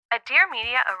Dear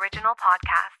Media original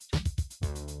podcast.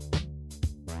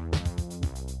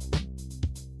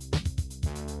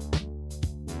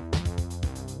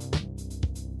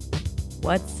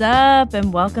 What's up,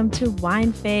 and welcome to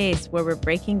Wine Face, where we're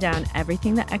breaking down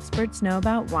everything that experts know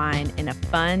about wine in a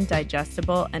fun,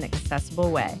 digestible, and accessible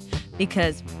way.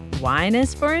 Because wine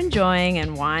is for enjoying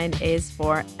and wine is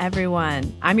for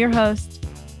everyone. I'm your host,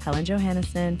 Helen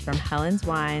Johannesson from Helen's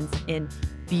Wines in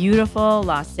beautiful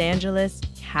Los Angeles,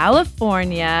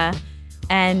 California.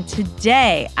 And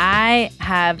today I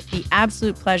have the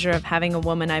absolute pleasure of having a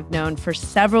woman I've known for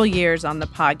several years on the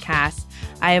podcast.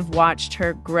 I have watched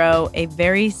her grow a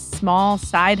very small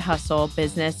side hustle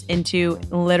business into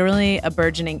literally a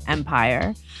burgeoning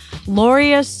empire.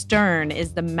 Loria Stern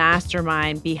is the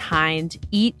mastermind behind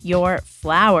Eat Your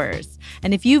Flowers.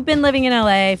 And if you've been living in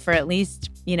LA for at least,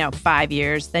 5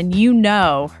 years, then you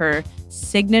know her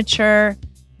signature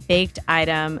baked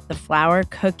item, the flour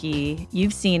cookie.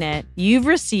 You've seen it. You've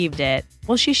received it.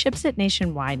 Well, she ships it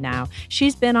nationwide now.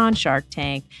 She's been on Shark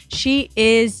Tank. She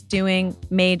is doing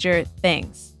major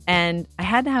things. And I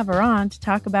had to have her on to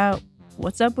talk about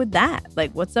what's up with that.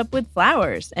 Like, what's up with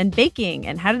flowers and baking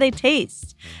and how do they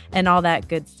taste and all that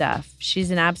good stuff.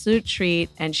 She's an absolute treat.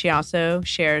 And she also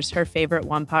shares her favorite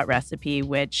one-pot recipe,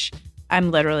 which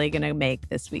I'm literally going to make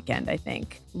this weekend, I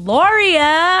think.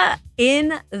 Loria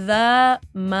in the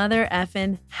mother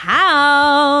effing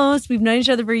house. We've known each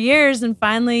other for years, and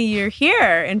finally you're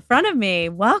here in front of me.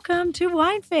 Welcome to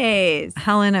Wine Face.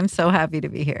 Helen, I'm so happy to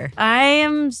be here. I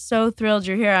am so thrilled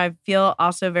you're here. I feel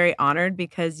also very honored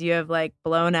because you have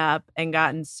blown up and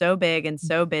gotten so big and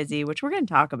so busy, which we're going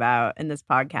to talk about in this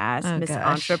podcast. Miss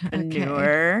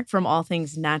Entrepreneur from all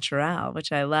things natural,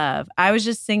 which I love. I was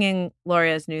just singing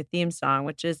Loria's new theme song,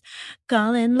 which is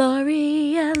Calling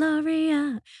Loria,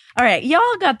 Loria. All right, y'all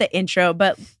got the intro,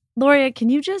 but Loria, can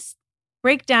you just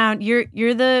break down? You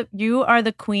are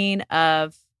the queen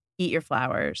of Eat Your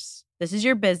Flowers. This is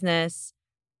your business,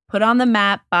 put on the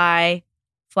map by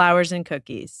flowers and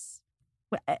cookies.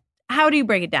 How do you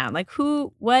break it down?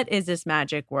 What is this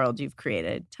magic world you've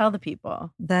created? Tell the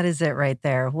people. That is it right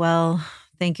there. Well,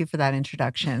 thank you for that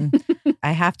introduction.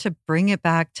 I have to bring it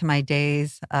back to my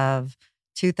days of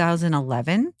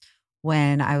 2011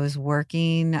 when I was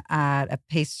working at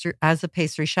as a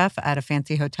pastry chef at a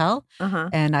fancy hotel.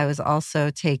 And I was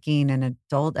also taking an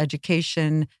adult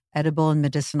education edible and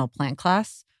medicinal plant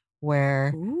class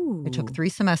where I took 3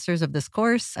 semesters of this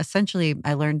course. Essentially,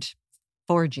 I learned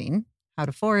foraging, how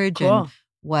to forage and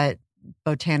what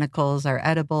botanicals are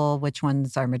edible, which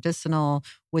ones are medicinal,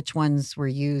 which ones were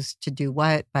used to do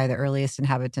what by the earliest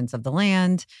inhabitants of the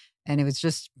land. And it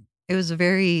was a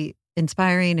very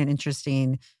inspiring and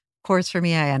interesting course for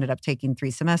me. I ended up taking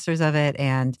 3 semesters of it,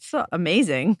 and so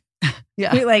amazing.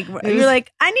 Yeah, you're like,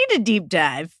 I need a deep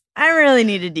dive. I really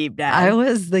need a deep dive. I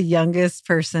was the youngest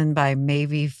person by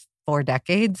maybe 4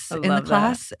 decades in the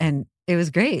class, and it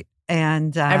was great.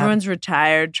 And everyone's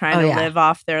retired, trying to live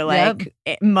off their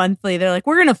monthly. They're like,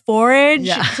 we're gonna forage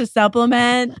to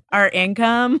supplement our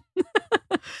income.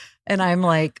 And I'm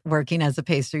working as a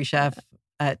pastry chef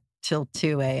till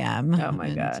 2 a.m. Oh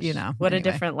my gosh. What a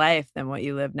different life than what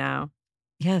you live now.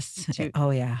 Yes.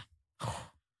 Oh yeah.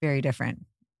 Very different.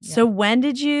 Yeah. So when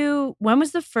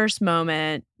was the first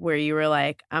moment where you were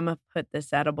like, I'm going to put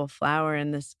this edible flour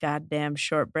in this goddamn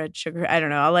shortbread sugar? I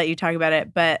don't know. I'll let you talk about it.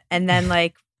 And then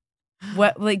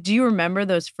do you remember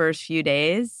those first few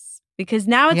days? Because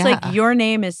now it's your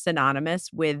name is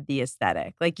synonymous with the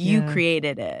aesthetic. You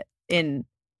created it in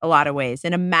a lot of ways,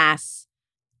 in a mass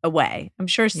away. I'm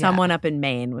sure someone up in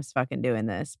Maine was fucking doing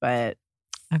this, but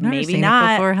I've never maybe seen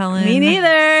not. It before, Helen. Me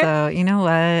neither. So you know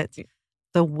what?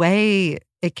 The way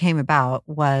it came about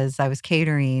was I was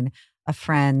catering a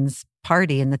friend's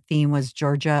party, and the theme was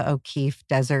Georgia O'Keeffe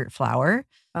desert flower.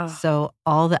 Oh. So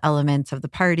all the elements of the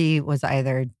party was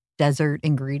either desert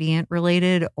ingredient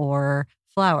related or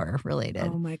flower related.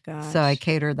 Oh my gosh. So I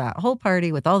catered that whole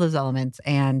party with all those elements,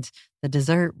 and the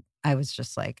dessert, I was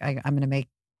just like, I'm going to make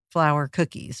flour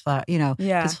cookies,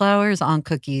 because flowers on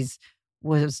cookies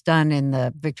was done in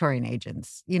the Victorian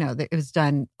ages. It was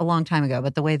done a long time ago,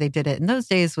 but the way they did it in those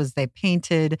days was they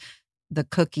painted the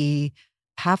cookie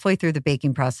halfway through the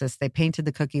baking process. They painted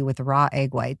the cookie with raw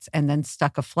egg whites and then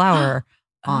stuck a flower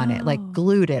on it,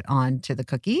 glued it onto the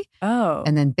cookie. Oh.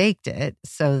 And then baked it.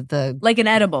 So like an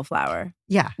edible flower.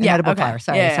 Yeah. Edible flower.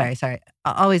 Sorry.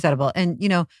 Always edible. And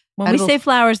when we say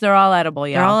flowers, they're all edible,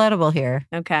 y'all. They're all edible here.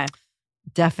 Okay.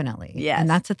 Definitely. Yes. And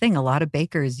that's the thing. A lot of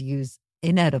bakers use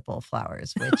inedible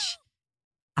flowers, which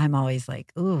I'm always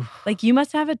like, ooh. You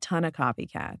must have a ton of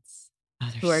copycats. Oh,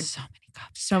 there's so many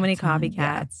copycats. So many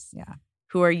copycats. Yeah.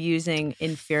 who are using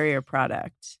inferior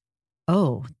product.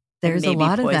 Oh, there's a maybe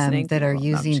lot of them poisoning that are people. No,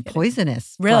 I'm using just kidding.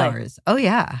 poisonous Really? flowers. Oh,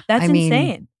 yeah. That's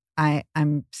insane.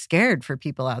 I'm scared for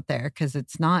people out there because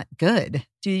it's not good.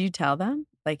 Do you tell them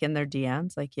like in their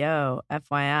DMs, like, yo,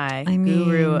 FYI, I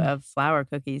guru mean- of flower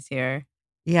cookies here?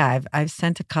 Yeah, I've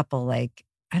sent a couple like,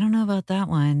 I don't know about that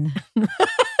one.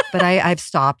 But I've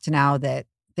stopped now that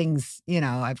things,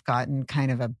 I've gotten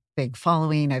kind of a big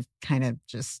following. I've kind of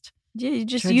just You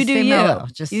do stay you. mellow.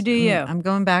 Just, You do you. I'm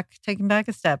taking back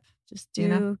a step. Just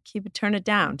turn it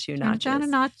down 2 notches. Turn it down a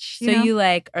notch. So you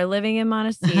like are living in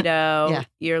Montecito. Yeah.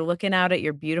 You're looking out at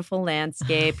your beautiful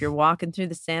landscape. You're walking through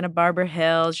the Santa Barbara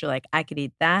Hills. You're like, I could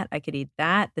eat that. I could eat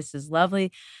that. This is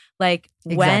lovely. Like,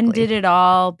 when Exactly. did it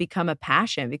all become a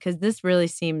passion? Because this really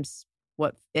seems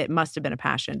what it must have been a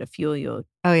passion to fuel you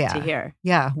Oh, yeah. to hear.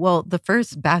 Yeah. Well, the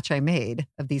first batch I made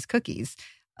of these cookies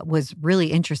was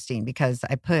really interesting because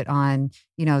I put on,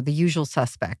 the usual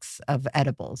suspects of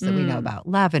edibles that we know about.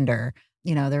 Lavender,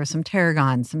 there was some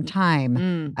tarragon, some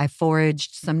thyme. I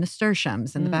foraged some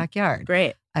nasturtiums in the backyard.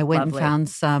 Great. I went Lovely. and found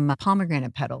some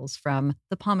pomegranate petals from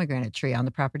the pomegranate tree on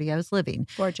the property I was living.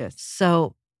 Gorgeous.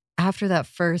 So after that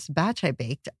first batch I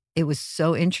baked, it was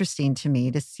so interesting to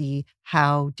me to see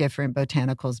how different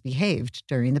botanicals behaved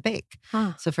during the bake.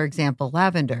 Huh. So, for example,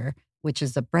 lavender, which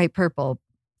is a bright purple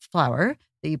flower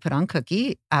that you put on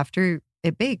cookie, after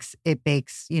it bakes,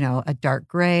 a dark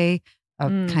gray,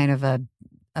 kind of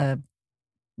a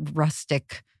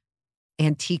rustic,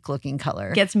 antique looking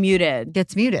color. Gets muted.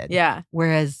 Yeah.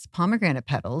 Whereas pomegranate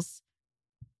petals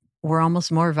were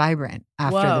almost more vibrant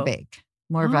after the bake.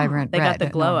 More vibrant They red got the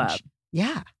and glow orange. up.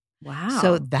 Yeah. Wow.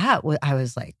 So I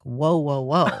was like,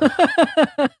 whoa.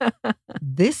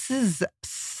 This is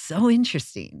so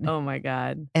interesting. Oh my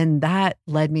God. And that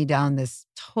led me down this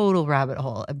total rabbit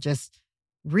hole of just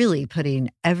really putting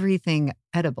everything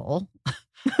edible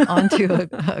onto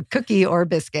a cookie or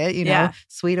biscuit,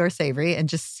 sweet or savory, and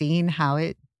just seeing how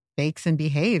it bakes and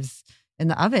behaves in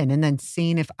the oven. And then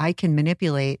seeing if I can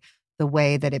manipulate the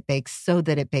way that it bakes so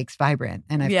that it bakes vibrant.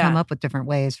 And I've come up with different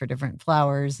ways for different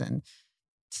flours and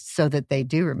so that they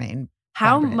do remain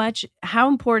vibrant. How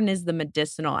important is the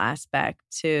medicinal aspect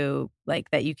to like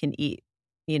that you can eat,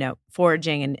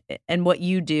 foraging and what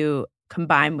you do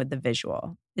combined with the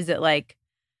visual? Is it like,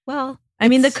 well, I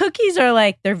mean, the cookies are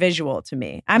like, they're visual to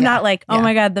me. I'm not like, oh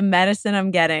my God, the medicine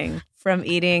I'm getting from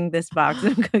eating this box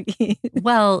of cookies.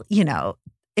 Well,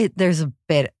 there's a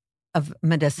bit of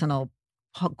medicinal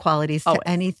qualities to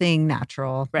anything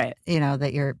natural, right?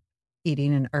 That you're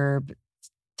eating an herb,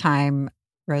 thyme,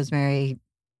 rosemary.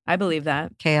 I believe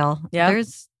that. Kale. Yeah.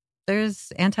 There's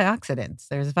antioxidants,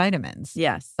 there's vitamins.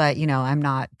 Yes. But, I'm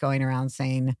not going around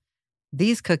saying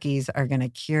these cookies are going to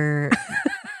cure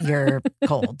your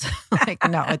cold. Like,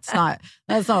 no, it's not.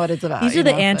 That's not what it's about. These are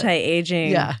the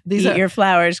anti-aging. Yeah. These are your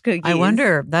flowers cookies. I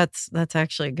wonder, that's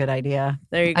actually a good idea.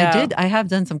 There you go. I have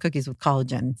done some cookies with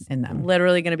collagen in them.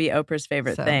 Literally going to be Oprah's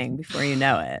favorite thing before you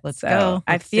know it. Let's go.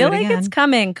 I feel like it's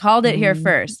coming. Called it here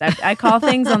first. I call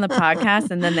things on the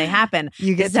podcast and then they happen.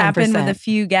 You get 10%. This happened with a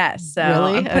few guests. So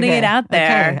really? I'm putting it out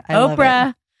there. Okay. I love Oprah,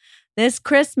 it. this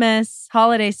Christmas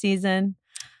holiday season.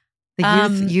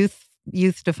 The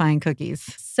youth defying cookies.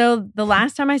 So the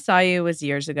last time I saw you was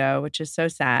years ago, which is so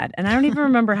sad. And I don't even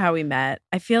remember how we met.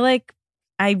 I feel like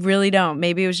I really don't.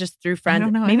 Maybe it was just through friends. I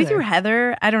don't know Maybe either. through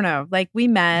Heather. I don't know. Like we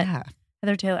met. Yeah.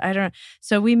 Heather Taylor. I don't know.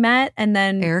 So we met and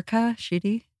then Erica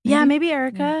Sheedy. Yeah, maybe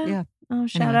Erica. Yeah. Oh,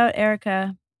 shout out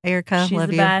Erica. Erica, She's love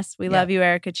the you. best. We love you,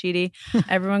 Erica Cheedy.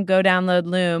 Everyone go download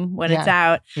Loom when it's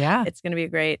out. Yeah. It's going to be a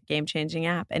great game-changing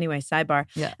app. Anyway, sidebar.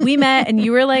 Yeah. We met and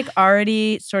you were like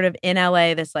already sort of in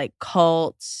LA, this like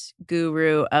cult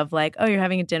guru of like, oh, you're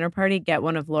having a dinner party? Get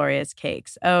one of Loria's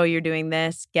cakes. Oh, you're doing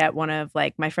this? Get one of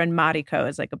like, my friend Mariko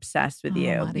is like obsessed with you.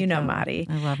 Mariko. You know Mari.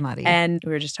 I love Mari. And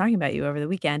we were just talking about you over the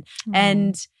weekend.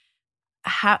 And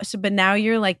but now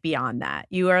you're like beyond that.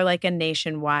 You are like a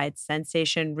nationwide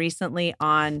sensation recently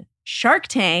on Shark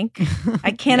Tank.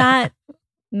 I cannot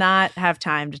not have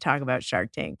time to talk about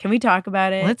Shark Tank. Can we talk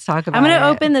about it? Let's talk about it. I'm going to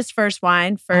open this first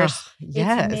wine first.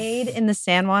 Yes. It's made in the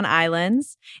San Juan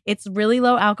Islands. It's really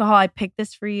low alcohol. I picked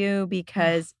this for you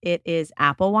because it is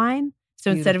apple wine.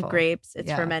 So instead of Beautiful. grapes,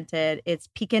 it's fermented. It's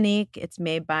Picanique. It's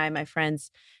made by my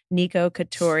friends Nico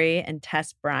Kattori and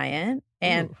Tess Bryant.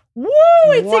 And woo,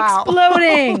 it's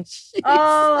exploding.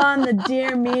 On the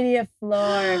Dear Media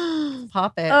floor.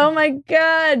 Pop it. Oh my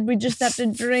God. We just have to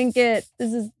drink it.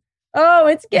 This is Oh,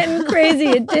 it's getting crazy.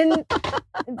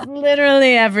 It's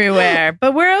literally everywhere,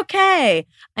 but we're okay.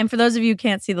 And for those of you who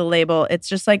can't see the label, it's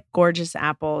just like gorgeous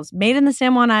apples made in the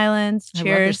San Juan Islands. Cheers.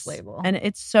 I love this label. And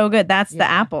it's so good. That's the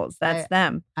apples. That's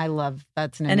them. I love,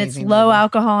 that's an and amazing it's low label.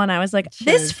 alcohol. And I was like, this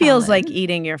Cheers, feels Helen. like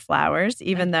eating your flowers,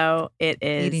 even though it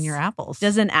is. Eating your apples.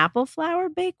 Does an apple flower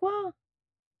bake well?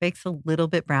 Bakes a little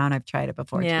bit brown. I've tried it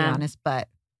before, to be honest, but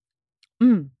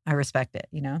I respect it,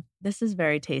 you know? This is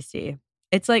very tasty.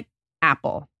 It's like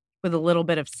apple with a little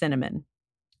bit of cinnamon.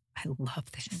 I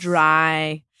love this. It's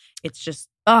dry. It's just,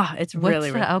 it's What's really,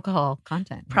 the really alcohol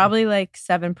content? Probably like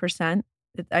 7%.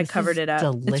 I covered it up.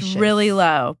 Delicious. It's really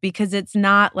low because it's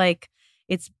not like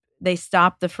they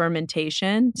stopped the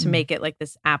fermentation to make it like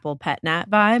this apple pet nat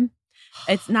vibe.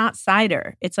 It's not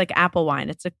cider. It's like apple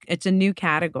wine. It's a new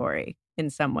category in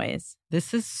some ways.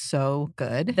 This is so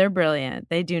good. They're brilliant.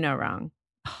 They do no wrong.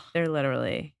 They're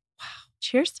literally, wow.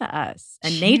 Cheers to us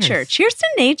and Cheers. nature. Cheers to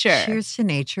nature. Cheers to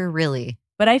nature, really.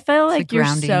 But I feel It's like a you're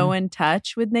grounding. so in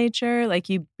touch with nature. Like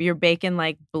you're baking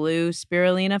like blue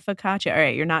spirulina focaccia. All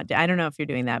right, you're not. I don't know if you're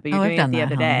doing that, but you're doing it the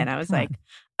other day, and I was like,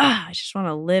 I just want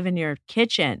to live in your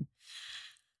kitchen.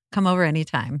 Come over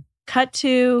anytime. Cut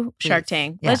to Please. Shark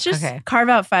Tank. Yeah, Let's just okay. carve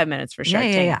out 5 minutes for Shark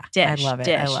Tank. Yeah. Dish. I love it.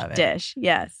 Dish. I love it. Dish.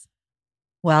 Yes.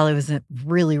 Well, it was a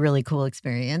really, really cool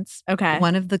experience. Okay.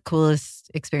 One of the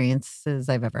coolest experiences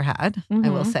I've ever had, I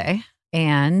will Mhm. say.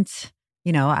 And,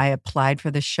 you know, I applied for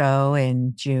the show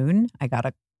in June. I got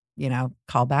a,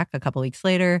 call back a couple weeks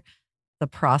later. The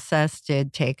process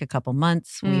did take a couple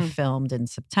months. We filmed in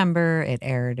September. It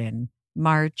aired in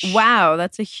March. Wow,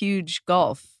 that's a huge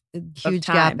gulf. Huge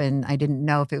gap. And I didn't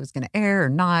know if it was going to air or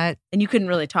not. And you couldn't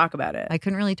really talk about it. I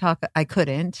couldn't really talk. I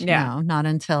couldn't. Yeah. No, not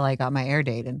until I got my air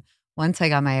date. And once I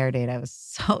got my air date, I was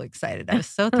so excited. I was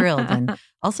so thrilled and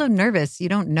also nervous. You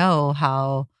don't know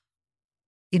how,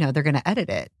 they're going to edit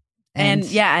it.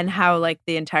 And how like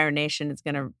the entire nation is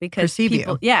going to perceive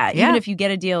people, you. Even if you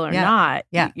get a deal or not,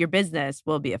 Yeah. your business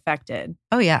will be affected.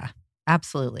 Oh, yeah,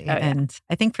 absolutely. Oh, yeah. And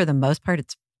I think for the most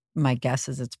part, my guess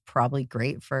is it's probably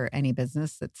great for any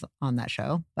business that's on that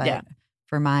show. But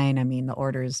for mine, I mean, the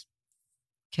orders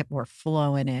were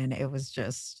flowing in. It was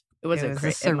just, it was surreal. It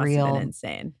must have been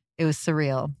insane. It was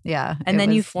surreal. Yeah. And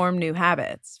then you form new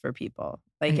habits for people.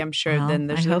 Like I'm sure then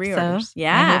there's the reorders. So.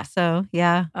 Yeah. I hope so.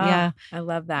 Yeah. Yeah. I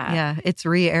love that. Yeah. It's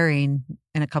re-airing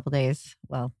in a couple days.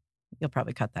 Well, you'll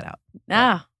probably cut that out.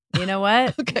 No. You know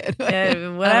what? Okay.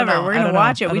 Whatever. We're going to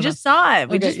watch it. We just saw it.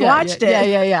 We just watched it.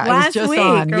 Yeah. Last it was just week.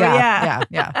 on. Yeah.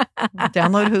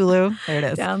 Download Hulu. There it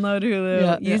is. Download Hulu.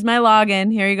 Yeah, Use my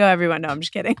login. Here you go, everyone. No, I'm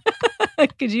just kidding.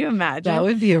 Could you imagine? That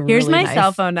would be a really Here's my nice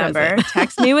cell phone number. present.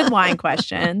 Text me with wine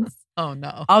questions. Oh,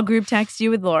 no. I'll group text you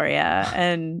with Loria.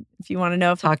 And if you want to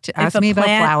know ask me about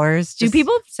flowers. Do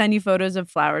people send you photos of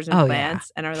flowers and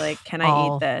plants and are like, can I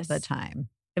all eat this? the time.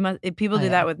 People do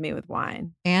that with me with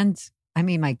wine. And I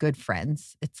mean, my good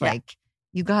friends, it's like,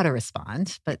 you got to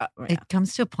respond. But it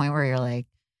comes to a point where you're like,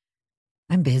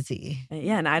 I'm busy.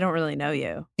 Yeah. And I don't really know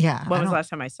you. Yeah. When was the last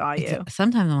time I saw you?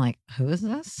 Sometimes I'm like, who is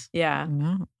this? Yeah.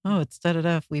 Oh, it's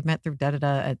da-da-da. We met through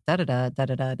da-da-da at da-da-da,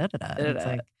 da-da-da, da-da-da. It's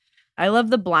like, I love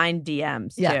the blind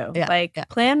DMs too.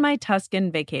 Plan my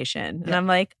Tuscan vacation. And I'm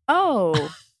like,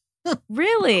 oh,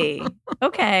 really?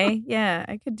 Okay. Yeah,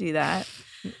 I could do that.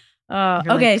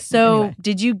 Okay. So anyway.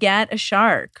 Did you get a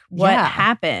shark? What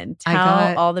happened?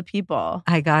 Tell all the people.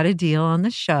 I got a deal on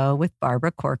the show with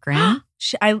Barbara Corcoran.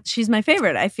 She's my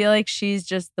favorite. I feel like she's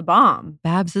just the bomb.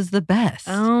 Babs is the best.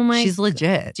 Oh my. She's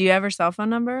legit. Do you have her cell phone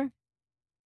number?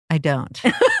 I don't.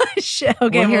 Okay, we'll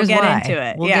get into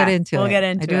it. We'll get into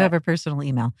it. I do have her personal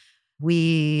email.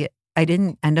 I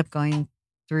didn't end up going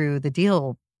through the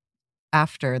deal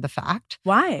after the fact.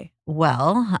 Why?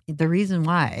 Well, the reason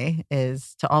why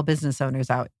is to all business owners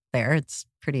out there, it's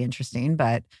pretty interesting,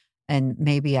 and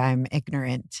maybe I'm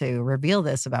ignorant to reveal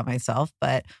this about myself,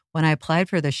 but when I applied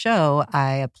for the show,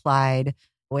 I applied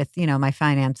with, my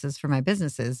finances for my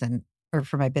businesses or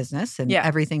for my business and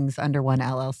everything's under one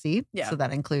LLC. Yeah. So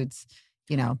that includes,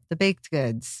 the baked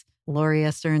goods,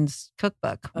 Loria Stern's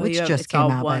cookbook, which just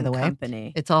came out, by the way.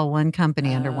 Company. It's all one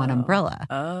company under one umbrella.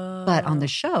 Oh. But on the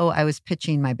show, I was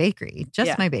pitching my bakery,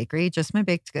 my bakery, just my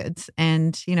baked goods.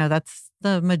 And, that's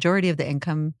the majority of the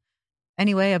income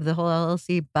anyway of the whole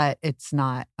LLC, but it's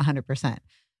not 100%.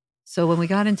 So when we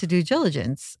got into due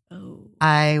diligence,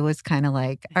 I was kind of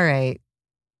like, all right,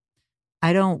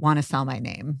 I don't want to sell my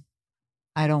name.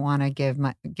 I don't want to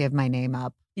give my name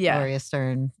up. Yeah. Loria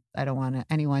Stern. I don't want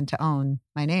anyone to own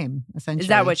my name, essentially. Is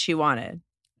that what she wanted?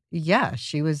 Yeah.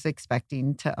 She was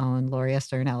expecting to own Loria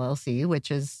Stern LLC,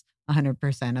 which is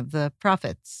 100% of the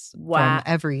profits Wow. from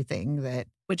everything that.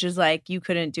 Which is like you'd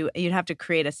have to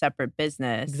create a separate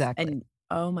business. Exactly. And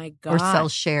oh my God. Or sell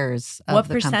shares of What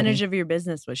the percentage company. of your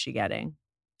business was she getting?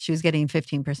 She was getting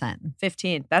 15%.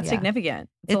 15. That's Yeah. significant.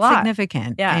 It's a It's lot.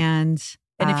 significant. Yeah. And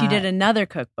if you did another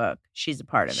cookbook, she's a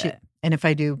part of it. And if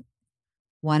I do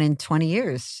one in 20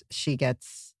 years, she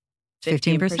gets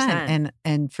 15%.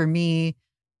 And for me,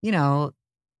 you know,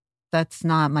 that's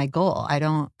not my goal.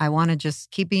 I want to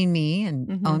just keep being me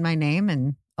and own my name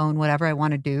and own whatever I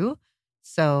want to do.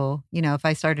 So, you know, if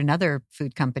I start another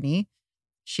food company,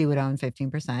 she would own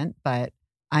 15%. But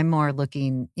I'm more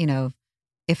looking, you know,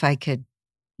 if I could,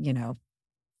 you know,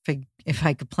 if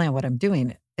I could plan what I'm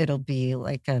doing, it'll be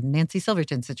like a Nancy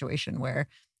Silverton situation where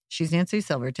she's Nancy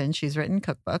Silverton. She's written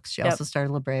cookbooks. She also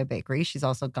started La Brea Bakery. She's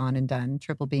also gone and done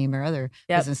Triple Beam or other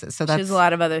businesses. So she has a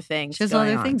lot of other things. She has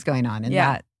other things going on. And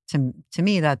that, to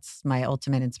me, that's my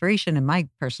ultimate inspiration and my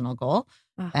personal goal.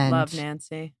 And love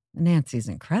Nancy. Nancy's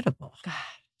incredible. God,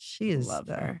 she is. Love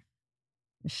her.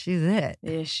 She's it.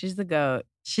 Yeah, she's the goat.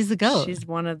 She's the goat. She's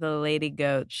one of the lady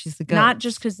goats. She's the goat. Not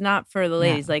just because not for the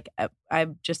ladies. Like I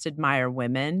just admire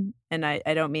women, and I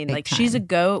don't mean Big like time. she's a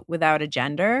goat without a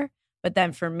gender. But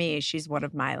then for me, she's one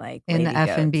of my like in the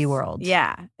lady F&B goats. world.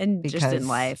 Yeah, and just in Because-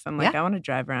 life, I'm like I want to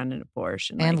drive around in a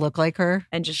Porsche And look like her.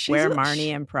 and just She's wear a- Marni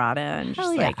and Prada and Hell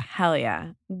just yeah. like hell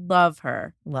yeah, love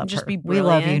her. Love just her. be We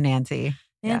love you, brilliant. Nancy.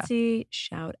 Yeah. Nancy,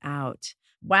 shout out!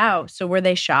 Wow. So were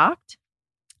they shocked?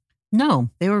 No,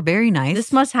 they were very nice.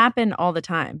 This must happen all the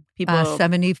time. People,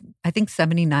 I think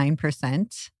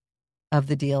 79% of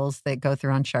the deals that go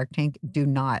through on Shark Tank do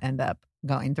not end up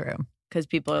going through. because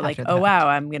people are like, after oh that. wow,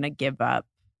 I'm gonna give up.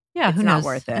 Yeah, It's who not knows?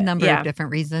 worth A it. number Yeah. of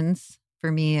different reasons.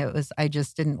 For me, it was I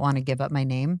just didn't want to give up my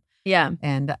name. Yeah.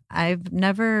 And I've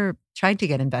never tried to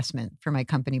get investment for my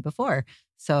company before.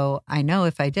 So I know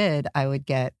if I did, I would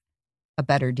get a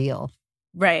better deal.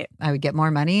 Right. I would get more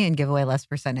money and give away less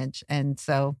percentage. And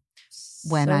so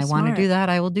when So I want to smart. do that,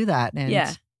 I will do that. And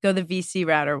Yeah. Go the VC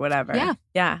route or whatever. Yeah.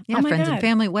 Yeah. yeah, Oh my friends and God.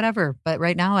 family, whatever. But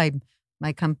right now,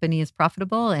 my company is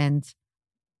profitable and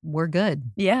we're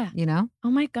good. Yeah. You know? Oh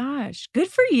my gosh. Good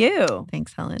for you.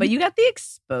 Thanks, Helen. But you got the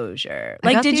exposure. I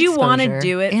Like, got did the you want to exposure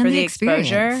do it and for the the exposure?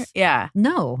 experience. Yeah.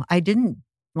 No, I didn't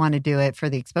want to do it for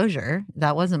the exposure.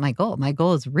 That wasn't my goal. My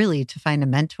goal is really to find a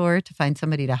mentor, to find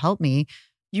somebody to help me.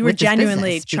 You were with this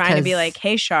genuinely business trying to be because like,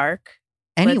 hey, Shark,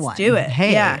 Anyone, let's do it.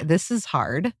 Hey, Yeah. this is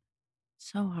hard.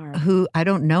 So hard. Who I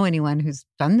don't know anyone who's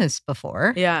done this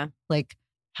before. Yeah. Like,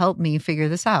 help me figure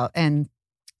this out. And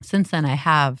since then, I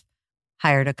have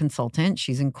hired a consultant.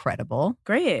 She's incredible.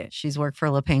 Great. She's worked for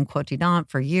Le Pain Quotidien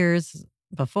for years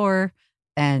before.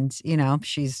 And, you know,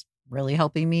 she's really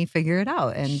helping me figure it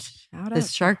out. And Shout out this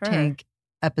to Shark her. Tank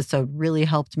episode really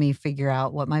helped me figure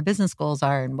out what my business goals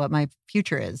are and what my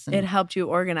future is. And It helped you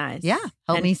organize. yeah,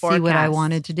 helped and me see what I forecast.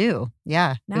 wanted to do.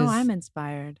 Yeah. it Now was- I'm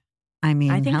inspired. I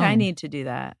mean, I think I Helen, need to do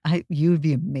that. you would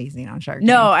be amazing on Shark Tank.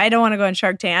 No, I don't want to go on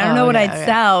Shark Tank. I don't know what I'd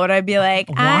sell. But I'd be like,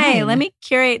 hey, Wine. let me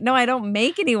curate. No, I don't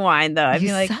make any wine though. I'd you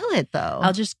be like, sell it though.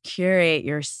 I'll just curate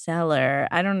your cellar.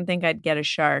 I don't think I'd get a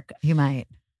shark. You might.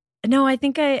 No, I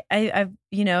think I've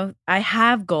I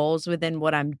have goals within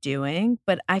what I'm doing,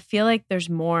 but I feel like there's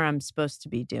more I'm supposed to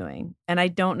be doing. And I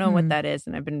don't know what that is.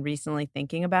 And I've been recently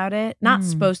thinking about it. Not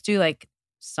supposed to, like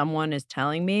someone is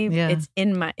telling me. Yeah.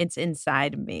 It's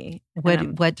inside of me.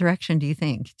 And What direction do you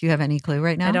think? Do you have any clue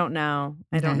right now? I don't know.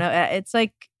 I don't Okay. know. It's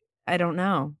like, I don't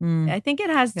know. Mm, I think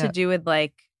it has to Yeah. do with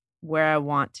like where I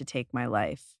want to take my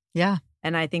life. yeah.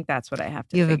 And I think that's what I have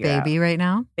to You have a figure out. baby right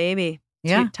now? Baby.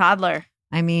 Yeah. Toddler.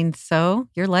 I mean, so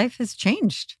your life has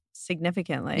changed.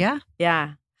 Significantly. Yeah.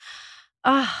 Yeah.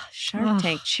 Ah, Shark Oh,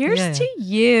 Tank. Cheers yeah. to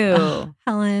you. Oh,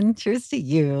 Helen, cheers to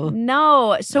you.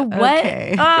 No. So what?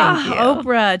 Okay, Ah, thank you.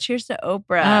 Oprah. Cheers to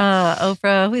Oprah.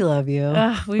 Oprah, we love you.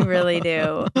 We really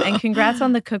do. And congrats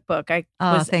on the cookbook. I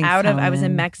Oh, was thanks, I was in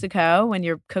Helen. Mexico when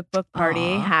your cookbook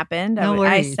party Aw, happened. no I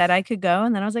worries. said I could go,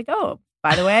 and then I was like, oh,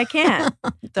 by the way, I can't.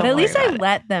 But at least I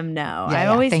let them know. Yeah, I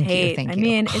yeah. always Thank you, hate. thank I you.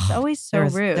 mean, it's always so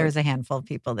rude. There's a handful of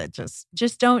people that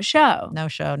just don't show. no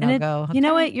show, And no it- go. You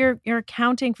know Okay. what? You're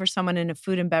accounting for someone in a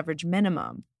food and beverage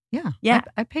minimum. Yeah. Yeah.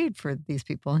 I paid for these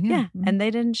people. Yeah. Mhm. And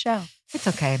they didn't show. It's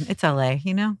okay. It's LA,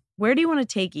 you know? Where do you want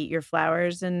to take Eat Your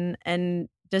Flowers? And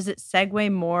does it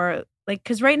segue more like,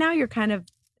 because right now you're kind of,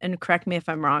 and correct me if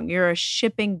I'm wrong, you're a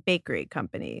shipping bakery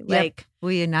company. Yep. Like,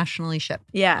 We nationally ship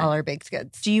yeah. all our baked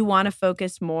goods. Do you want to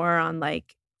focus more on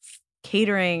like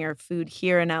catering or food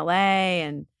here in LA,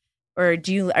 or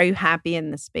are you happy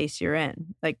in the space you're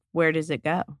in? Like, where does it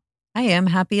go? I am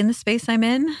happy in the space I'm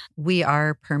in. We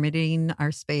are permitting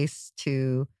our space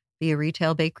to be a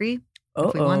retail bakery.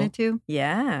 if we wanted to.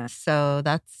 Yeah. So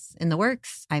that's in the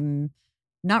works. I'm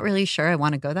not really sure I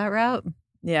want to go that route.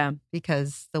 Yeah.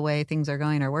 Because the way things are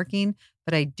going are working.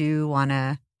 But I do want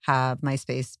to have my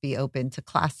space be open to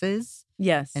classes.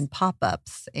 Yes. And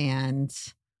pop-ups and,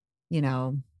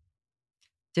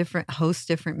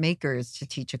 different makers to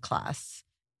teach a class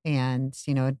and,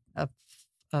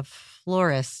 a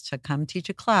florist to come teach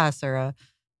a class or a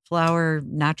flower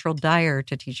natural dyer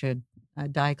to teach a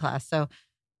dye class. So,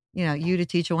 you to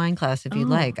teach a wine class if you'd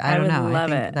like. I don't know.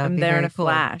 Love I think it. that would I'm be there very in a cool.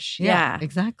 flash. Yeah,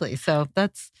 exactly. So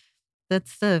that's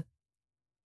the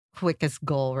quickest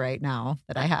goal right now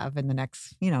that I have in the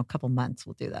next, couple months.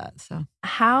 We'll do that. So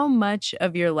how much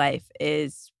of your life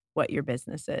is what your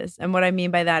business is? And what I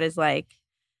mean by that is like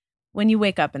when you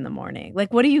wake up in the morning,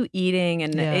 like what are you eating?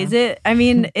 And is it,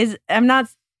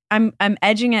 I'm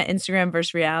edging at Instagram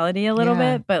versus reality a little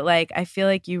bit, but like I feel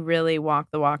like you really walk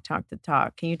the walk, talk the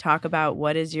talk. Can you talk about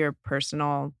what is your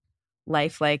personal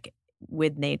life like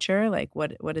with nature? Like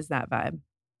what is that vibe?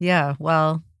 Yeah,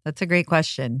 well, that's a great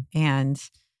question. And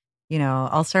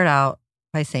I'll start out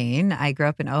by saying I grew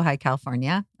up in Ojai,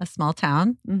 California, a small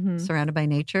town surrounded by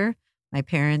nature. My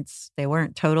parents, they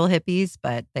weren't total hippies,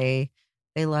 but they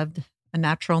loved a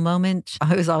natural moment.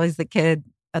 I was always the kid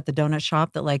at the donut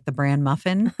shop that liked the bran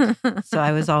muffin. So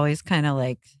I was always kind of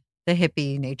like the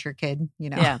hippie nature kid,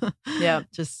 Yeah. Yeah.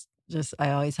 just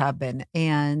I always have been.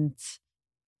 And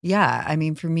yeah, I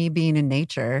mean, for me, being in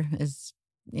nature is,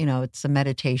 it's a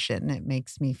meditation. It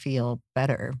makes me feel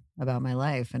better about my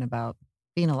life and about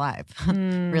being alive,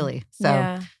 really.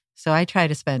 So I try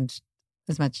to spend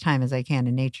as much time as I can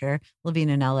in nature. Living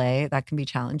in LA, that can be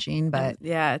challenging, but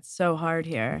yeah, it's so hard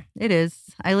here. It is.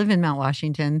 I live in Mount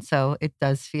Washington, so it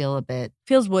does feel a bit.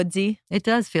 Feels woodsy. It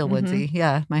does feel woodsy.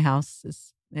 Yeah, my house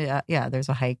is. Yeah. There's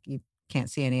a hike. You can't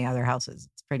see any other houses.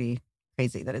 It's pretty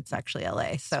crazy that it's actually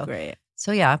LA. So great.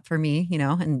 So yeah, for me,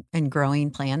 and growing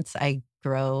plants, I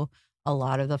grow a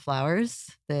lot of the flowers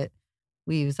that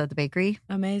we use at the bakery.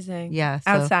 Amazing. Yeah.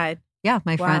 So, outside. Yeah,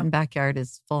 my front and backyard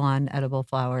is full on edible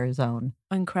flower zone.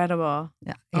 Incredible.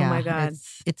 Yeah. Oh my God.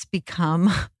 It's become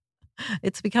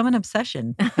an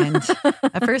obsession. And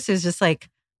at first it was just like,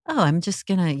 oh, I'm just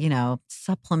gonna,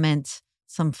 supplement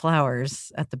some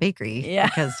flowers at the bakery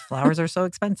because flowers are so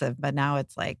expensive. But now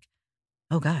it's like,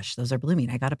 oh gosh, those are blooming.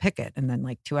 I got to pick it. And then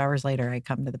like 2 hours later, I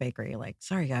come to the bakery like,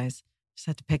 sorry guys, just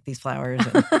had to pick these flowers.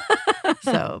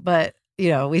 And but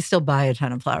we still buy a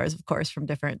ton of flowers, of course, from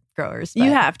different growers. But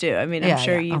you have to. I mean, I'm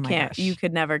sure you Oh can't. You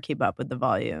could never keep up with the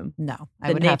volume. No,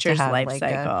 I would nature's have to have life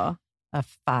cycle. A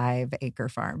 5-acre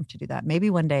farm to do that. Maybe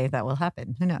one day that will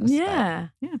happen. Who knows? Yeah.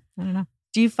 But, I don't know.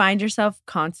 Do you find yourself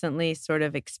constantly sort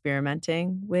of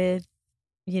experimenting with,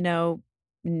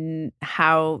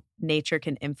 how nature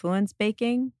can influence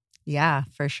baking? Yeah,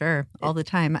 for sure. All the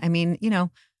time. I mean,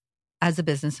 as a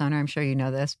business owner, I'm sure you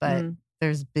know this, but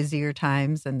there's busier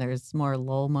times and there's more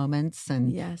lull moments.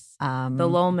 And yes, the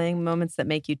lull moments that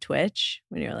make you twitch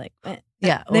when you're like,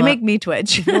 yeah, they make me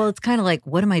twitch. Well, it's kind of like,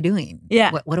 what am I doing?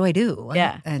 Yeah. What do I do?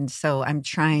 Yeah. And so I'm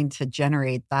trying to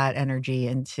generate that energy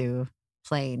into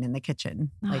playing in the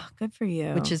kitchen. Like, good for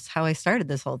you. Which is how I started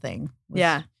this whole thing.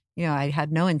 Yeah. I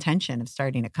had no intention of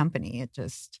starting a company. It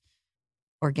just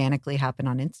organically happened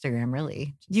on Instagram,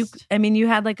 really. You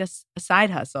had like a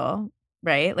side hustle,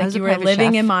 right? Like you were chef.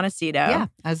 living in Montecito. Yeah.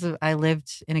 I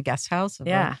lived in a guest house of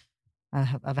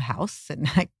a house, and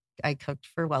I cooked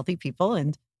for wealthy people,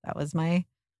 and that was my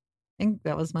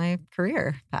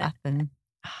career path. And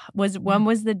when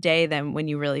was the day then when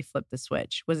you really flipped the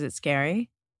switch? Was it scary?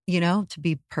 To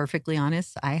be perfectly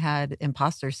honest, I had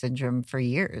imposter syndrome for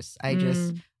years. I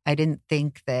didn't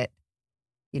think that,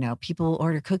 people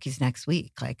order cookies next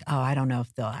week. Like, oh, I don't know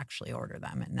if they'll actually order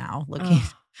them. And now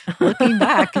looking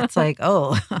back, it's like,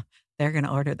 oh, they're going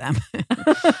to order them.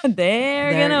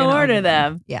 they're going to order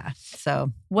them. Yeah.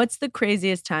 So what's the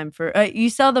craziest time for, you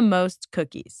sell the most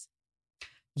cookies?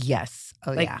 Yes.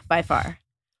 Oh, like, yeah. By far.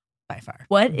 By far.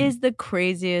 What is the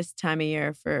craziest time of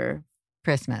year for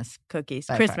Christmas? Cookies.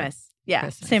 By Christmas. far. Yeah,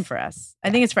 Christmas. Same for us. I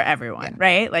think it's for everyone,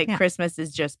 right? Like Christmas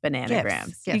is just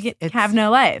bananagrams. You have no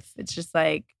life. It's just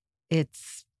like.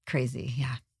 It's crazy.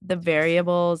 Yeah. The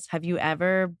variables. Have you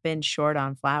ever been short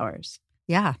on flowers?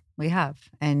 Yeah, we have.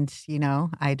 And,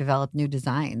 I developed new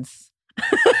designs.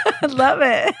 I love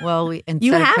it. Well,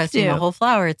 instead of pressing a whole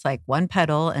flower, it's like one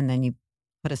petal and then you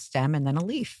put a stem and then a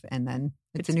leaf and then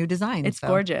it's a new design. It's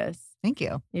gorgeous. Thank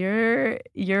you.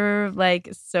 You're like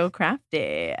so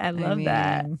crafty. I love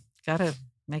that. Gotta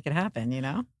make it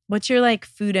happen, What's your like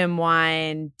food and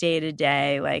wine day to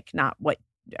day? Like not what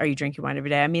are you drinking wine every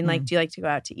day? I mean, like, do you like to go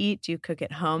out to eat? Do you cook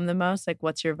at home the most? Like,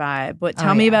 what's your vibe?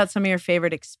 Tell me about some of your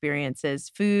favorite experiences.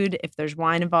 Food, if there's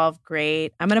wine involved,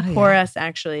 great. I'm going to pour us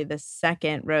actually the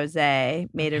second rosé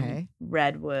made of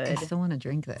redwood. I still want to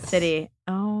drink this. City.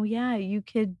 Oh, yeah. You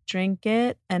could drink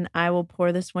it and I will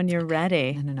pour this when you're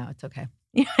ready. No. It's okay.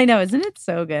 Yeah, I know. Isn't it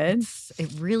so good?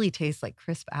 It really tastes like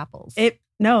crisp apples.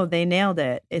 No, they nailed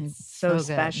it. It's so good.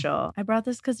 Special. I brought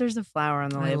this because there's a flower on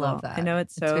the label. I love that. I know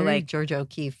it's so very like Georgia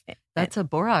O'Keeffe. That's a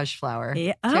borage flower.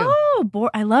 Yeah. Oh,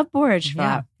 I love borage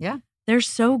flower. Yeah. They're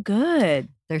so good.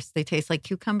 They taste like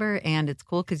cucumber, and it's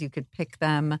cool because you could pick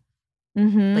them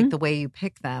like the way you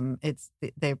pick them.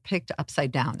 They're picked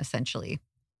upside down essentially.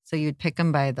 So you'd pick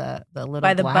them by the little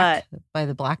black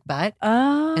butt,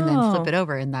 and then flip it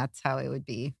over, and that's how it would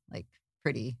be like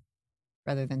pretty,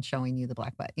 rather than showing you the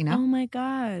black butt. You know? Oh my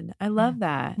God, I love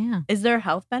that. Yeah. Is there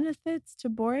health benefits to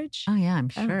borage? Oh yeah, I'm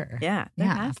sure. Yeah, there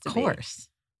has to be. Of course.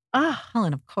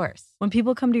 Helen, of course. When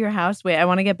people come to your house, I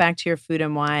want to get back to your food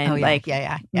and wine,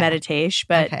 meditation.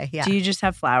 But do you just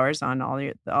have flowers on all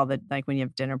the like when you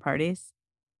have dinner parties?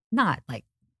 Not like.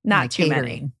 Not too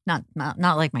catering. Many.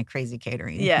 Not like my crazy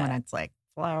catering. Yeah. When it's like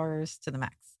flowers to the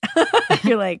max.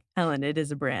 You're like, Helen, it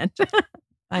is a brand.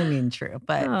 I mean, true.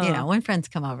 But, when friends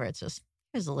come over, it's just,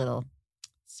 here's a little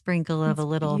sprinkle of a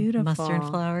little mustard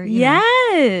flower.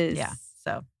 Yes. Yeah.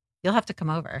 So you'll have to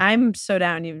come over. I'm so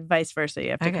down. You vice versa.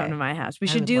 You have to come to my house. We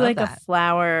should do like a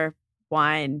flower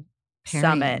wine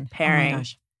summit pairing. Oh my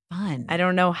gosh. Fun. I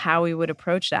don't know how we would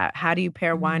approach that. How do you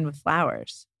pair wine with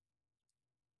flowers?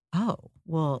 Oh,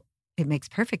 well, it makes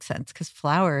perfect sense because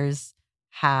flowers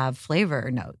have flavor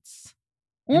notes.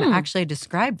 And actually I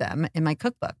describe them in my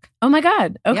cookbook. Oh my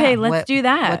God. Okay, let's do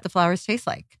that. What the flowers taste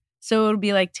like. So it'll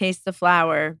be like taste the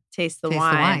flower, taste the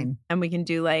wine. And we can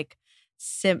do like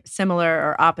similar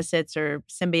or opposites or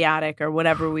symbiotic or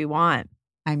whatever we want.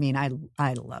 I mean, I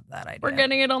love that idea. We're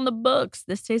getting it on the books.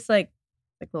 This tastes like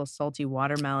a little salty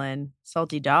watermelon,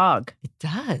 salty dog. It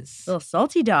does. Little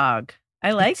salty dog.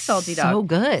 I like salty dog. So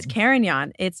good. It's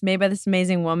Carignan. It's made by this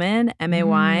amazing woman, M.A.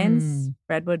 Wines,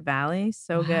 Redwood Valley.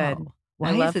 So good.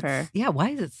 I love her. Yeah, why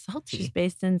is it salty? She's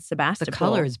based in Sebastopol. The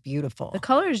color is beautiful. The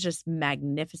color is just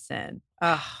magnificent.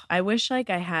 I wish I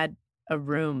had a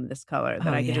room this color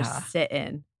that I could just sit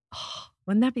in.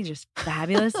 Wouldn't that be just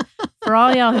fabulous? For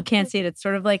all y'all who can't see it, it's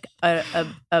sort of like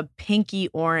a pinky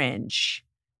orange,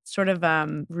 sort of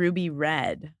ruby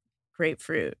red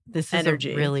grapefruit. This energy.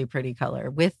 Is a really pretty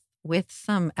color with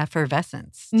some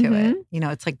effervescence to it.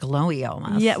 It's like glowy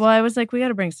almost. Yeah, well, I was like, we got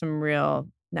to bring some real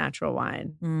natural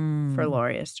wine for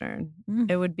Loria's turn.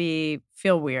 It would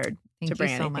feel weird to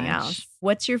bring anything else.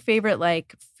 What's your favorite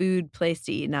like food place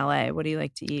to eat in LA? What do you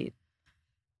like to eat?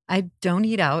 I don't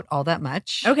eat out all that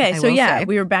much. Okay, so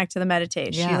we were back to the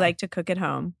meditation. You like to cook at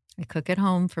home. I cook at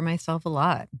home for myself a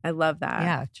lot. I love that.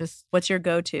 Yeah, just what's your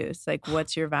go-to? It's like,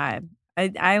 what's your vibe?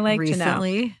 I like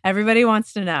recently, to know. Everybody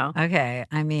wants to know. Okay.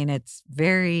 I mean, it's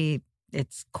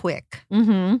quick.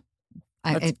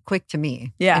 It's quick to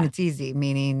me. Yeah. And it's easy,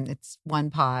 meaning it's one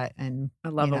pot and I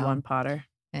love a one potter.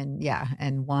 And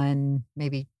and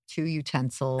maybe 2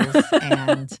 utensils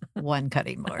and 1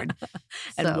 cutting board.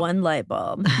 And 1 light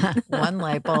bulb. 1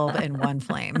 light bulb and 1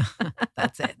 flame.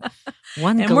 That's it.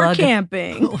 We're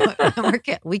camping.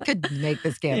 We could make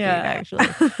this camping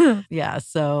actually. Yeah.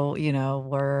 So,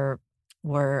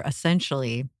 we're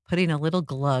essentially putting a little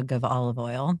glug of olive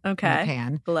oil in the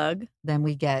pan. Glug. Then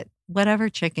we get whatever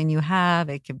chicken you have.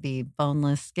 It could be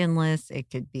boneless, skinless.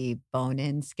 It could be bone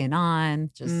in, skin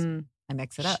on. Just I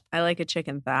mix it up. I like a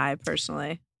chicken thigh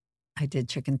personally. I did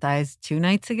chicken thighs 2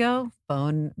 nights ago.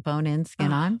 Bone in,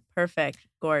 skin on. Perfect.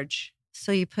 Gorge.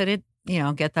 So you put it,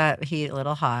 get that heat a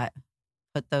little hot.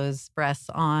 Put those breasts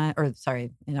on, or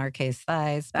sorry, in our case,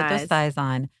 thighs. Put those thighs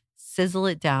on. Sizzle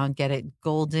it down, get it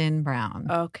golden brown.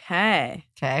 Okay.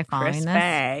 Following Crispy.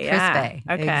 this? Yeah. Crispy.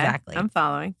 Okay. Exactly. I'm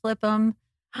following. Flip them.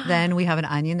 Then we have an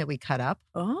onion that we cut up.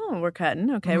 Oh, we're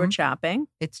cutting. Okay, we're chopping.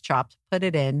 It's chopped. Put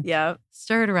it in. Yep.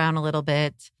 Stir it around a little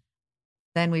bit.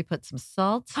 Then we put some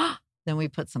salt. Then we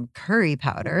put some curry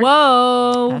powder.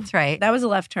 Whoa. That's right. That was a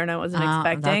left turn I wasn't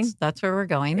expecting. That's where we're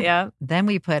going. Yeah. Then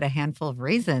we put a handful of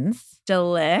raisins.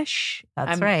 Delish.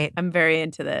 That's right. I'm very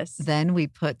into this. Then we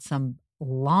put some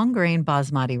long grain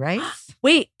basmati rice.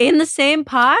 Wait, in the same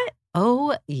pot?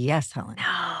 Oh, yes, Helen.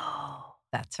 No.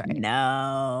 That's right.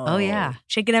 No. Oh, yeah.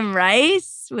 Chicken and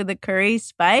rice with a curry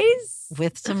spice?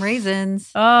 With some raisins.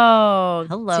 Oh,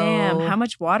 hello. Damn. How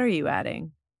much water are you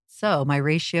adding? So my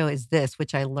ratio is this,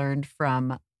 which I learned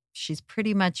from she's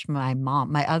pretty much my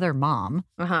mom, my other mom,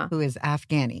 who is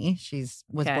Afghani.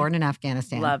 Was born in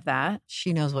Afghanistan. Love that.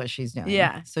 She knows what she's doing.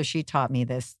 Yeah. So she taught me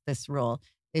this rule.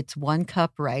 It's 1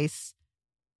 cup rice,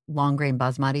 long grain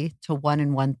basmati, to 1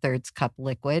 1/3 cup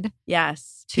liquid.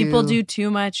 Yes. People do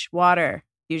too much water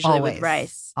usually with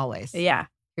rice. Always. Yeah.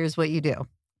 Here's what you do.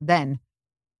 Then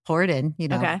pour it in,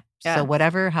 Okay. Yeah.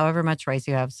 So however much rice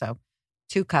you have. So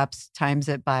 2 cups times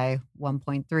it by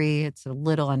 1.3. It's a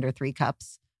little under 3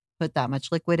 cups. Put that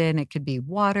much liquid in. It could be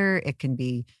water. It can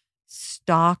be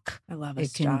stock. I love a it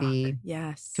stock. Can be,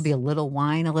 yes. Could be a little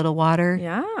wine, a little water.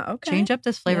 Yeah. Okay. Change up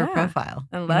this flavor profile.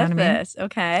 I love this. I mean?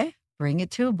 Okay. Bring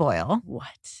it to a boil.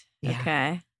 What? Yeah.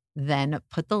 Okay. Then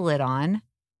put the lid on.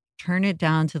 Turn it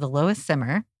down to the lowest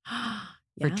simmer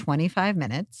for 25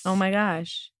 minutes. Oh my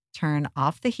gosh. Turn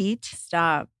off the heat.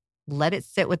 Stop. Let it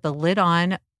sit with the lid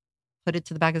on. Put it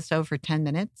to the back of the stove for 10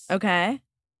 minutes. Okay.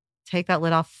 Take that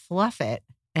lid off, fluff it,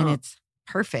 and it's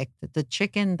perfect. The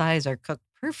chicken thighs are cooked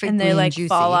perfectly and they juicy.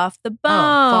 fall off the bone.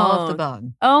 Fall off the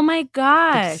bone. Oh my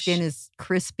gosh. The skin is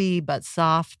crispy but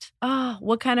soft. Oh,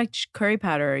 what kind of curry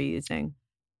powder are you using?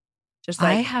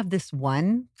 I have this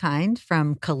one kind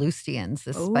from Kalustyan's,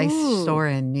 this spice store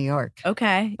in New York.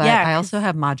 Okay. But I also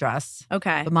have Madras.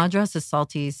 Okay. But Madras is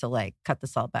salty, so cut the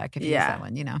salt back if you use that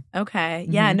one, Okay.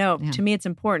 Mm-hmm. Yeah, no, to me it's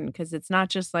important because it's not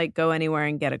just go anywhere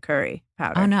and get a curry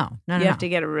powder. Oh, no. You have to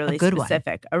get a really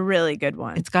specific, a really good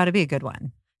one. It's got to be a good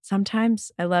one.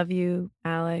 Sometimes I love you,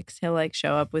 Alex. He'll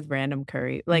show up with random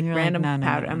curry, random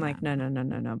powder. I'm like, no,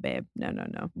 babe.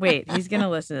 No. Wait, he's going to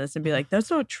listen to this and be like,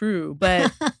 that's not true.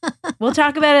 But we'll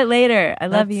talk about it later. I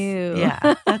love you.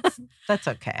 Yeah, that's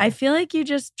okay. I feel like you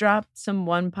just dropped some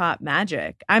one pot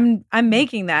magic. I'm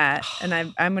making that and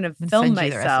I'm going to film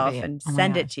myself and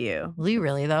send it to you. Will you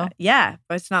really though? Yeah,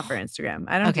 but it's not for Instagram.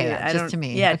 I don't do it. Just to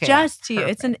me. Yeah, okay, just to you.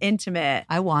 It's an intimate.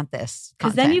 I want this.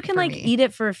 Because then you can eat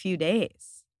it for a few days.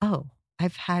 Oh,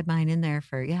 I've had mine in there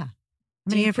for, I'm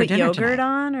do you put yogurt tonight.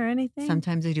 on or anything?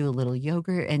 Sometimes I do a little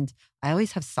yogurt and I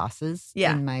always have sauces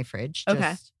in my fridge.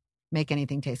 Just make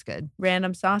anything taste good.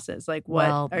 Random sauces.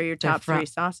 What are your top 3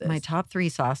 sauces? My top 3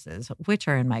 sauces, which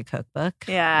are in my cookbook.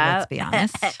 Yeah. Let's be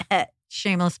honest.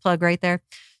 Shameless plug right there.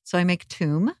 So I make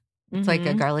toom. It's like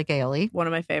a garlic aioli. One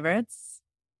of my favorites.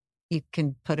 You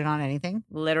can put it on anything.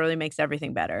 Literally makes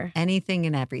everything better. Anything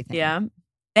and everything. Yeah.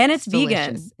 And it's vegan.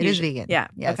 Delicious. It is vegan. Yeah.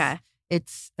 Yes. Okay.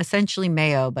 It's essentially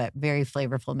mayo, but very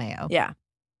flavorful mayo. Yeah.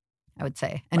 I would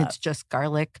say. And it's just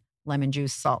garlic, lemon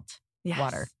juice, salt,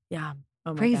 water. Yeah.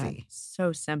 Oh my Crazy. God.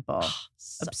 So simple.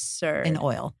 Absurd. And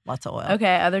oil. Lots of oil.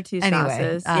 Okay. Other 2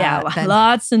 sauces. Then,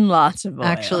 lots and lots of oil.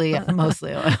 Actually,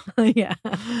 mostly oil. Yeah.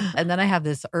 And then I have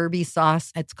this herby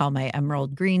sauce. It's called my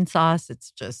emerald green sauce.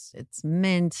 It's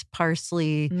mint,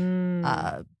 parsley,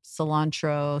 cilantro,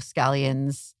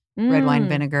 scallions, red wine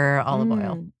vinegar, olive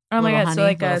oil. Oh my God.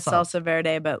 Honey, So a salt. salsa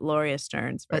verde, but Loria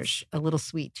Stern's version. But a little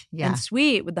sweet. Yeah. And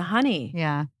sweet with the honey.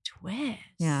 Yeah. Twist.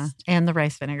 Yeah. And the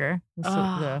rice vinegar.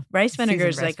 Rice vinegar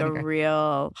is a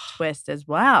real twist as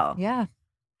well. Yeah.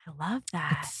 I love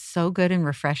that. It's so good and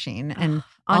refreshing. And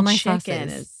on all my chicken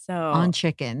sauces. is so. On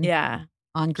chicken. Yeah.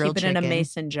 On grilled chicken. Keep it chicken. in a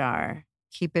mason jar.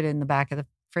 Keep it in the back of the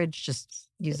fridge. Just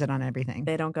use it on everything.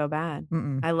 They don't go bad.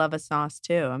 Mm-mm. I love a sauce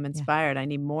too. I'm inspired. I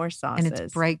need more sauces. And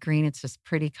it's bright green. It's just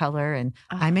pretty color. And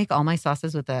I make all my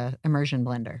sauces with a immersion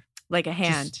blender. Like a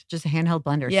hand. Just a handheld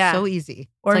blender. Yeah. So easy.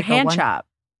 Or hand chop.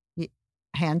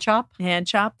 Hand chop? Hand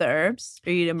chop the herbs?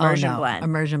 Or you'd immersion blend?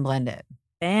 Immersion blend it.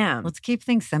 Bam. Let's keep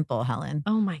things simple, Helen.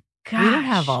 Oh my gosh. We don't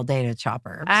have all day to chop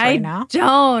herbs right now.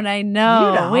 I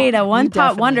know. You don't. Wait, a one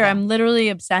pot wonder. don't. I'm literally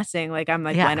obsessing. When am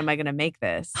I going to make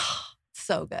this?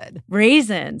 So good.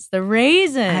 Raisins. The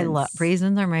raisins. I love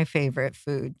raisins are my favorite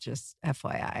food, just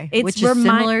FYI. It's which is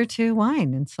similar to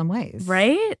wine in some ways.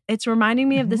 Right? It's reminding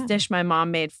me of this dish my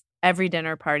mom made every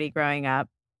dinner party growing up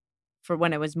for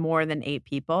when it was more than 8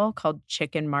 people called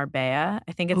chicken marbella.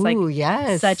 I think it's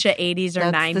such a 80s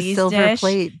or 90s the silver dish.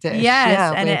 plate dish. Yes,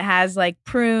 yeah, and it has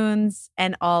prunes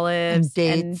and olives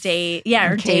and dates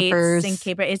and capers. Dates and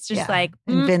caper. It's just and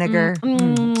vinegar.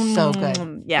 So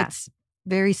good. Yeah. It's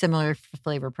very similar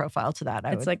flavor profile to that.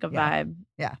 It's like a vibe.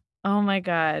 Yeah. Oh my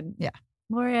God. Yeah.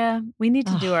 Loria, we need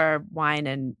to do our wine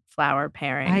and flour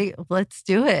pairing. Let's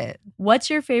do it. What's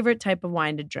your favorite type of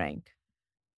wine to drink?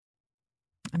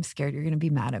 I'm scared you're going to be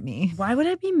mad at me. Why would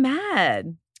I be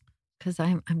mad? Because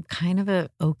I'm kind of a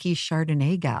oaky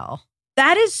Chardonnay gal.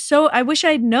 That is so, I wish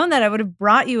I'd known that. I would have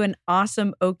brought you an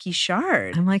awesome oaky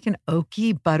shard. I'm like an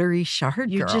oaky, buttery shard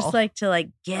You girl. just like to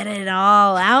get it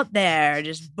all out there.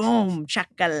 Just boom,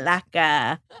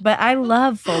 chakalaka. But I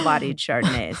love full-bodied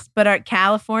Chardonnays. But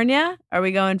California, are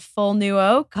we going full new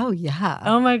oak? Oh, yeah.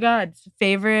 Oh my God.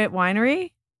 Favorite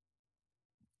winery?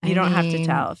 You don't have to mean,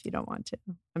 tell if you don't want to.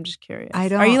 I'm just curious. I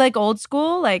don't. Are you like old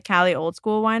school, like Cali old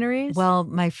school wineries? Well,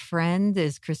 my friend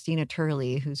is Christina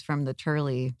Turley, who's from the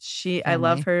Turley. I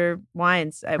love her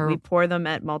wines. We pour them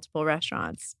at multiple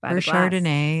restaurants. Her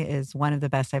Chardonnay is one of the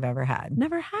best I've ever had.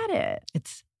 Never had it.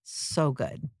 It's so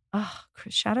good. Oh,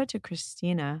 shout out to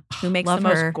Christina, who makes Love the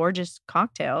her. most gorgeous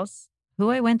cocktails.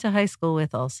 Who I went to high school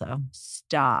with also.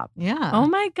 Stop. Yeah. Oh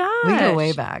my gosh. We go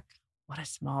way back. What a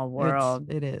small world.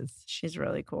 It is. She's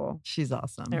really cool. She's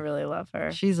awesome. I really love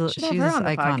her. She's have her on the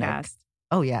iconic. podcast.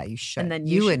 Oh yeah, you should. And then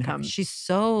you should and her. come. She's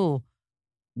so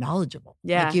knowledgeable.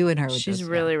 Yeah. Like you and her. She's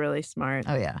really, really smart.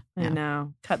 Oh yeah. I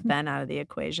know. Cut Ben out of the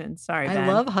equation. Sorry, Ben.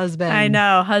 I love husband. I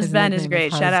know. His Husband is nickname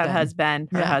great. Shout out husband.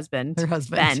 Her Yeah. husband. Her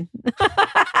husband. Ben.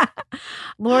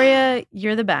 Loria,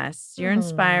 you're the best. You're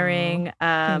inspiring.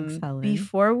 Thanks, Helen.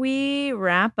 Before we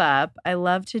wrap up, I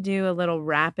love to do a little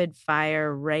rapid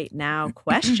fire right now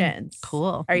questions.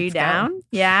 Cool. Are you Let's go. down?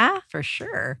 Yeah? For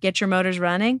sure. Get your motors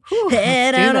running. Whew,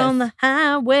 Head let's do out on this. the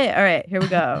highway. All right, here we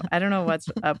go. I don't know what's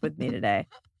up with me today.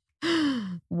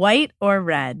 White or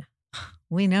red?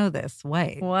 We know this.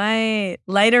 White. White.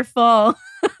 Light or full?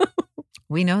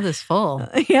 We know this full.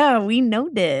 Yeah, we know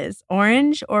this.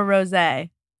 Orange or rosé?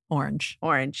 Orange.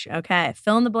 Orange. Okay.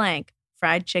 Fill in the blank.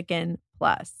 Fried chicken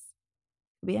plus.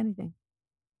 Could be anything.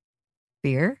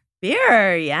 Beer.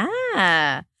 Beer.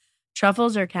 Yeah.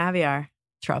 Truffles or caviar?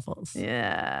 Truffles.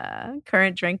 Yeah.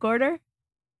 Current drink order?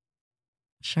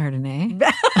 Chardonnay.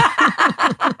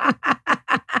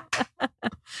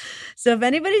 So if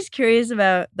anybody's curious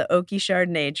about the Oaky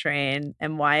Chardonnay train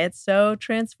and why it's so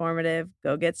transformative,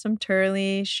 go get some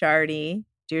Turley Chardy.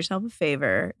 Do yourself a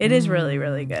favor. It is really,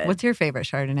 really good. What's your favorite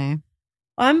Chardonnay?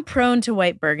 I'm prone to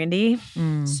white Burgundy.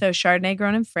 Mm. So Chardonnay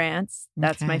grown in France.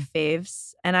 That's my Okay.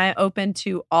 faves. And I open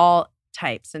to all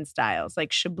types and styles. Like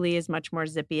Chablis is much more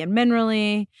zippy and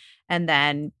minerally. And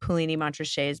then Puligny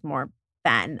Montrachet is more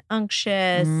fat and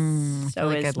unctuous. I So feel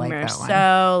like is I'd like that one.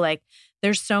 Meursault. Like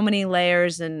there's so many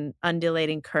layers and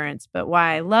undulating currents. But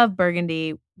why I love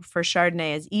Burgundy for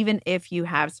Chardonnay is even if you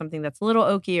have something that's a little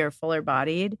oaky or fuller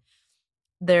bodied,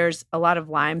 there's a lot of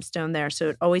limestone there. So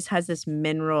it always has this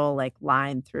mineral like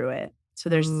line through it. So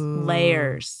there's Ooh.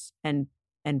 layers and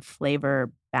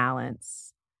flavor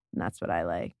balance. And that's what I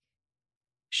like.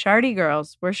 Shardy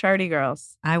girls. We're Shardy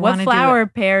girls. I What wanna do flower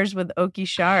pairs with oaky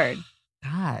shard?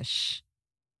 Gosh,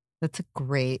 that's a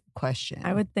great question.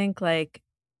 I would think like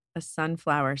a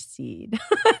sunflower seed.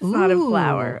 It's not a Ooh.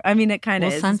 flower. I mean, it kind of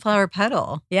Well, is. sunflower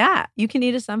petal. Yeah. You can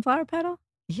eat a sunflower petal?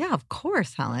 Yeah, of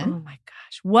course, Helen. Oh my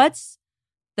gosh. What's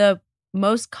the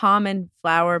most common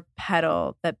flower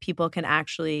petal that people can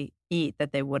actually eat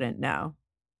that they wouldn't know?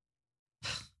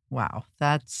 Wow,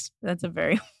 that's. That's a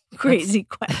very crazy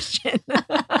question.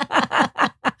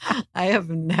 I have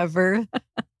never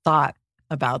thought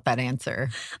about that answer.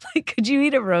 Like, could you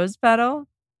eat a rose petal?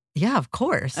 Yeah, of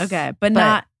course. Okay, but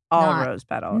not all not- rose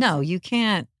petals. No, you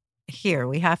can't. Here,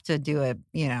 we have to do a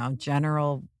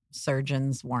general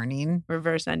surgeon's warning.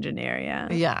 Reverse engineer, yeah.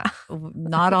 Yeah,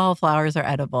 not all flowers are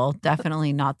edible.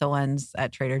 Definitely not the ones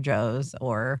at Trader Joe's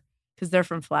or. Because they're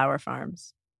from flower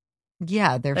farms.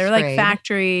 Yeah, they're like sprayed.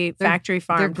 factory They're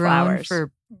farm grown flowers.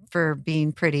 for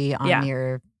being pretty on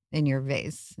Yeah. in your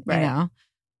vase. Right. You know.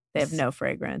 They have no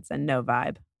fragrance and no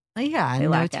vibe. Yeah, They and no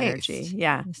lack taste. energy.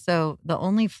 Yeah. So the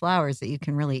only flowers that you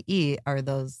can really eat are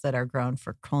those that are grown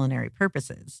for culinary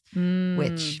purposes,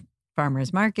 which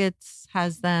farmers markets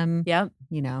has them. Yep.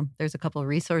 There's a couple of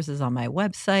resources on my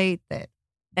website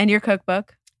And your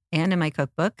cookbook. and in my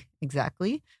cookbook,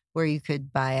 exactly, where you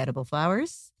could buy edible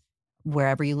flowers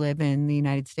wherever you live in the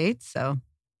United States. So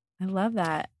I love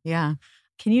that. yeah,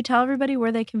 Can you tell everybody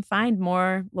where they can find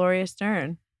more Loria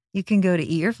Stern? you can go to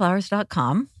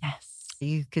eatyourflowers.com. Yes.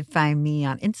 You could find me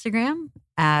on Instagram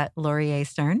at Loria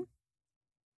Stern.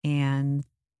 And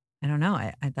I don't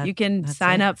know. You can that's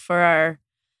sign it. up for our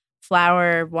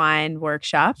flower wine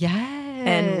workshop. Yes.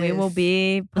 And we will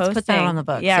be posting. Let's put that on the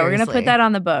book, Yeah, we're going to seriously. put that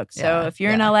on the book. So Yeah, if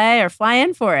you're in yeah. LA or fly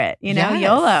in for it, Yes.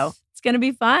 YOLO. It's going to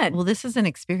be fun. Well, this is an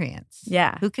experience.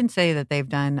 Yeah. Who can say that they've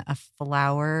done a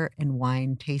flower and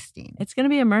wine tasting? It's going to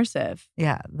be immersive.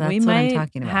 Yeah, that's We what might I'm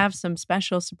talking about. have some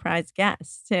special surprise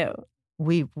guests too.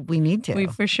 We need to. We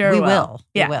for sure we will.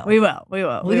 Yeah, we will. We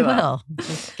will.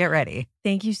 Just get ready.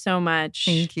 Thank you so much.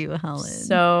 Thank you, Helen.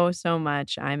 So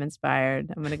much. I'm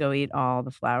inspired. I'm going to go eat all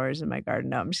the flowers in my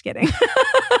garden. No, I'm just kidding.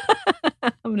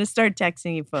 I'm going to start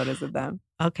texting you photos of them.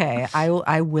 Okay.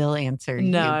 I will answer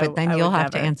you, but then you'll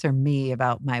have to answer me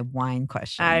about my wine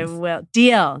questions. I will.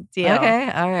 Deal.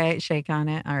 Okay. All right. Shake on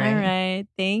it. All right.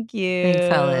 Thank you.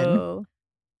 Thanks, Helen.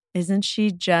 Isn't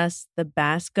she just the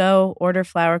best? Go order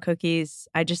flour cookies.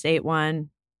 I just ate one.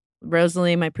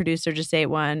 Rosalie, my producer, just ate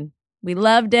one. We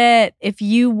loved it. If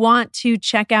you want to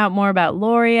check out more about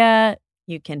Loria,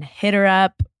 you can hit her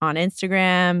up on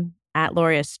Instagram at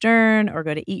Loria Stern or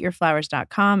go to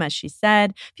eatyourflowers.com, as she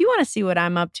said. If you want to see what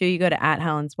I'm up to, you go to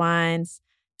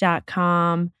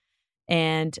 @HelensWines.com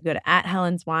and go to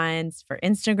 @HelensWines for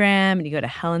Instagram, and you go to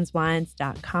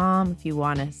HelensWines.com if you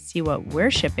want to see what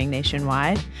we're shipping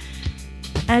nationwide.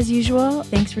 As usual,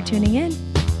 thanks for tuning in.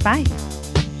 Bye.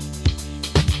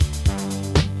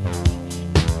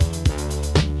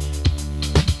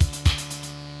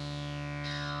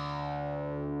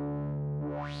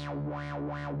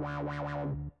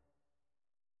 Wow.